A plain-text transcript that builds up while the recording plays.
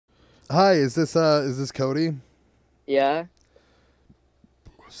Hi, is this Cody? Yeah.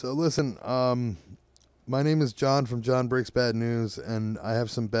 So listen, my name is John from John Breaks Bad News, and I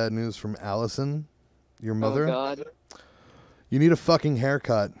have some bad news from Allison, your Oh mother. God. You need a fucking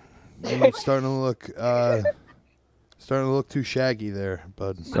haircut. You're starting to look too shaggy there,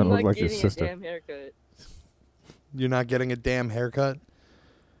 bud. Starting I'm to look not like your getting a sister. damn haircut. You're not getting a damn haircut?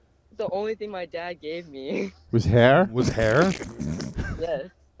 It's the only thing my dad gave me. Was hair? Was hair? Yes.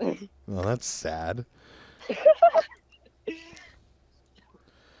 Well, that's sad.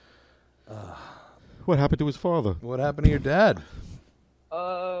 What happened to his father? What happened to your dad?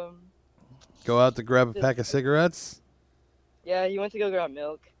 Go out to grab a pack of cigarettes? Yeah, he went to go grab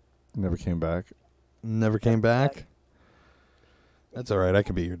milk. Never came back. Never came back? That's all right. I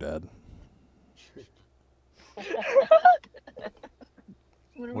could be your dad.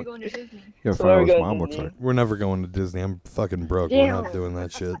 When are we going to Disney? Yeah, So find out we're what his going mom to looks Disney. like. We're never going to Disney. I'm fucking broke. We're not Damn. doing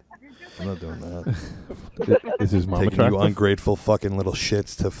that shit. I'm not doing that. Is his mom Taking you attractive? ungrateful fucking little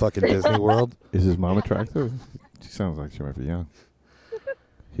shits to fucking Disney World. Is his mom attractive? She sounds like she might be young.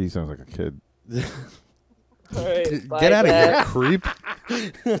 He sounds like a kid. All right, bye, Get out of here, Dad. creep.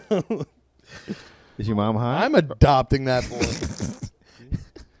 Is your mom hot? I'm adopting that boy.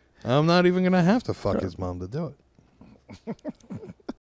 I'm not even going to have to fuck his mom to do it.